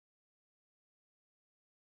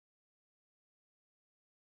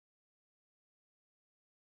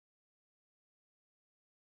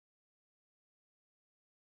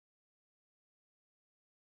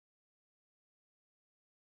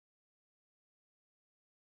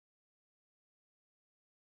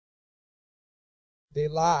They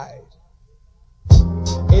lied.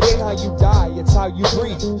 It ain't how you die, it's how you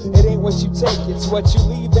breathe. It ain't what you take, it's what you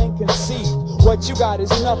leave and conceive. What you got is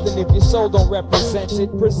nothing if your soul don't represent it.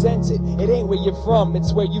 Present it. It ain't where you're from,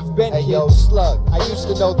 it's where you've been. Hey yo, Slug, I used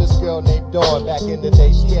to know this girl named Dawn. Back in the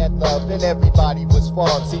day she had love and everybody was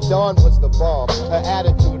farm. See, Dawn was the bomb. Her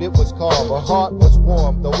attitude, it was calm. Her heart was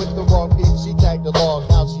warm. Though with the wrong people she tagged along.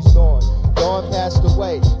 Now she's gone. Dawn passed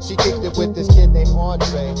away. She kicked it with this kid named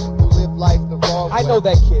Andre, who lived life the wrong way. I know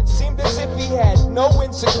that kid. Seemed as if he had no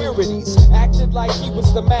insecurities. Acted like he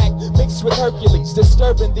was the Mac mixed with Hercules.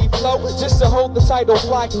 Disturbing the flow just to hold the title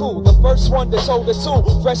fly cool. The first one that told the two,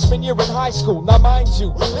 freshman year in high school. Now mind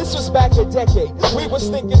you, this was back a decade. We was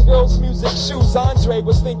thinking girls, music, shoes. Andre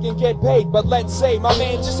was thinking get paid. But let's say my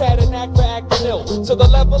man just had a knack for acting ill to the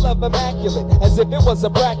level of immaculate, as if it was a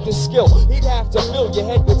practice skill. He'd have to fill your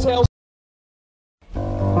head with tales.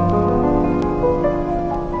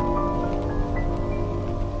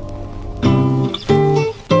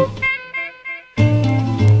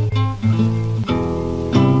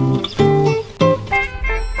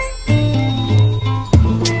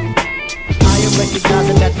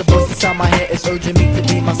 My head is urging me to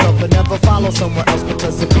be myself and never follow somewhere else,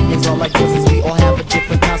 because opinions are like voices. We all have a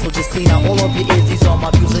different kind, so just clean out all of your ears. These are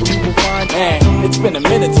my views and you will find. Man, it's been a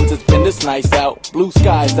minute since it's been this nice out. Blue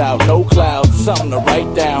skies out, no clouds, something to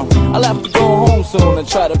write down. I'll have to go home soon and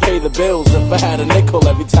try to pay the bills. If I had a nickel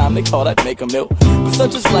every time they called, I'd make a meal. But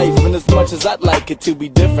such is life, and as much as I'd like it to be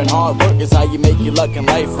different, hard work is how you make your luck in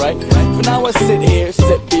life, right? For now I sit here,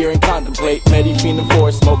 sip beer and contemplate. Medi fiending for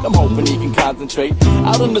a smoke, I'm hoping he can concentrate.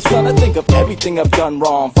 Out in the sun I think of everything I've done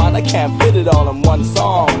wrong. Find I can't fit it all in one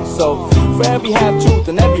song. So for every half-truth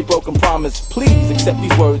and every broken promise, please accept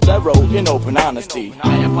these words I wrote in open honesty.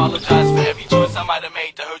 I apologize for every choice I might have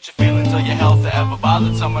made to hurt your feelings or your health, or ever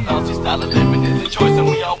bothered someone else. Your style of living is a choice and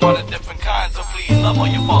we all want a different kind. So please love all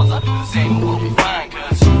your faults, I'll do the same and we'll be fine,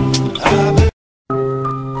 cause I've been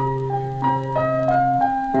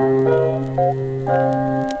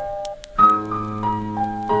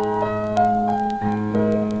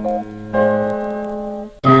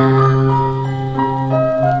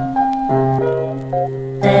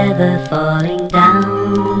ever falling down,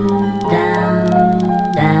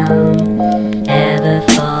 down, down, ever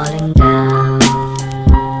falling down,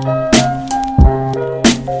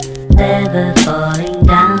 ever falling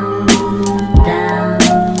down, down,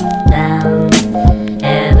 down,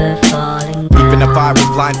 ever falling down. Even if I was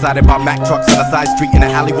blindsided by Mack trucks on a side street in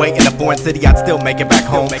an alleyway in a foreign city, I'd still make it back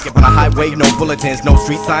home. On a highway, no bulletins, no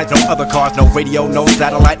street signs, no other cars, no radio, no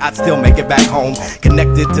satellite, I'd still make it back home.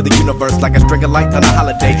 Connected to the universe like a string of lights on a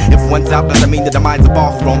holiday. If one's out, doesn't mean that the minds of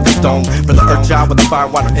all who roam the stone. For the earth child with the fire,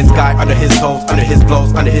 water, and sky under his toes, under his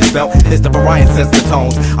blows, under his belt, his of Orion sets the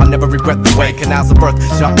tones. I'll never regret the way canals of birth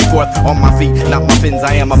shot me forth on my feet, not my fins.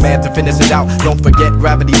 I am a man to finish it out. Don't forget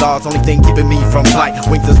gravity laws, only thing keeping me from flight.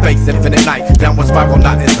 Wings of space, infinite night, downward spiral,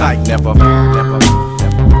 not in sight. Never, never.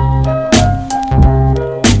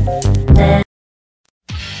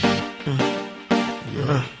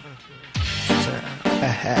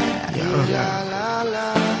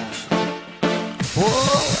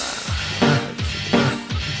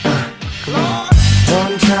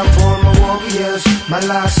 One time for my warriors, my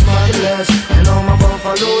last smugglers, and all my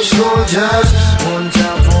buffalo soldiers. One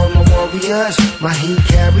time for my warriors, my heat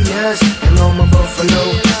carriers, and all my buffalo.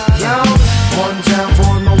 Yo, one time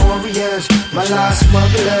for my warriors, my last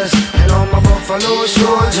smugglers, and all my buffalo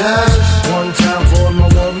soldiers. One time for my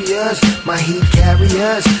warriors, my heat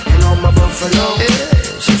carriers, and all my buffalo.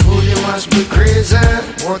 She fool, you must be crazy.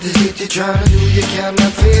 What is it you're trying to do? You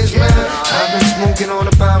cannot face me. I've been smoking on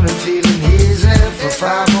the pound and feeling hazy. For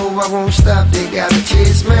 5-0 I won't stop, they gotta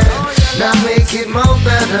chase me. Now make it more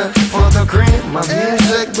better for the cream. My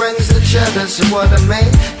music brings the cheddar, so what I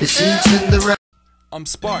made, the seats in the I'm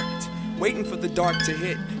sparked, waiting for the dark to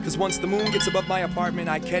hit. Cause once the moon gets above my apartment,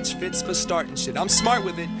 I catch fits for starting shit. I'm smart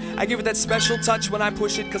with it, I give it that special touch when I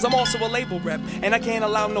push it. Cause I'm also a label rep, and I can't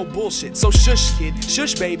allow no bullshit. So shush kid,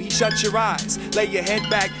 shush baby, shut your eyes. Lay your head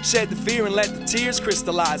back, shed the fear and let the tears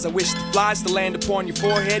crystallize. I wish the flies to land upon your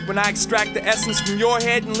forehead when I extract the essence from your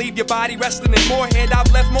head and leave your body resting in more head.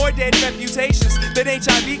 I've left more dead reputations than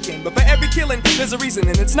HIV can. But for every killing, there's a reason,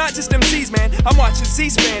 and it's not just MCs, man. I'm watching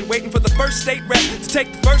C-SPAN, waiting for the first state rep to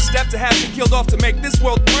take the first step to have have been killed off to make this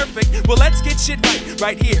world perfect. Well, let's get shit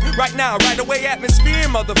right here, right now, right away. Atmosphere,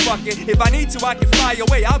 motherfucker. If I need to, I can fly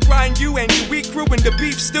away. I'll grind you and your weak crew into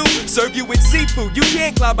beef stew. Serve you with seafood. You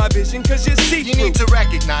can't cloud my vision, cause you're see-through. You need to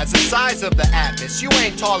recognize the size of the atlas. You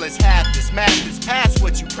ain't tall as half this. Math is past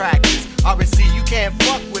what you practice. RSC, you can't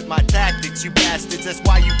fuck with my tactics, you bastards. That's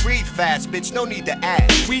why you breathe fast, bitch, no need to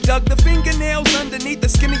ask. We dug the fingernails underneath the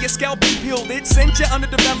skin of your scalp and peeled it. Sent you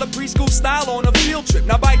underdeveloped preschool style on a field trip.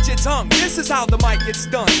 Now bite your tongue, this is how the mic gets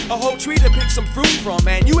done. A whole tree to pick some fruit from,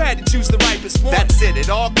 man. You had to choose the ripest one. That's it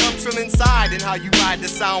all comes from inside. And how you ride the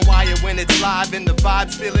sound wire when it's live and the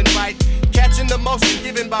vibe's feeling right. Catching the motion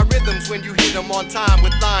given by rhythms when you hit them on time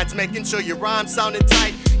with lines. Making sure your rhymes sounded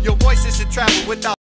tight. Your voices should travel without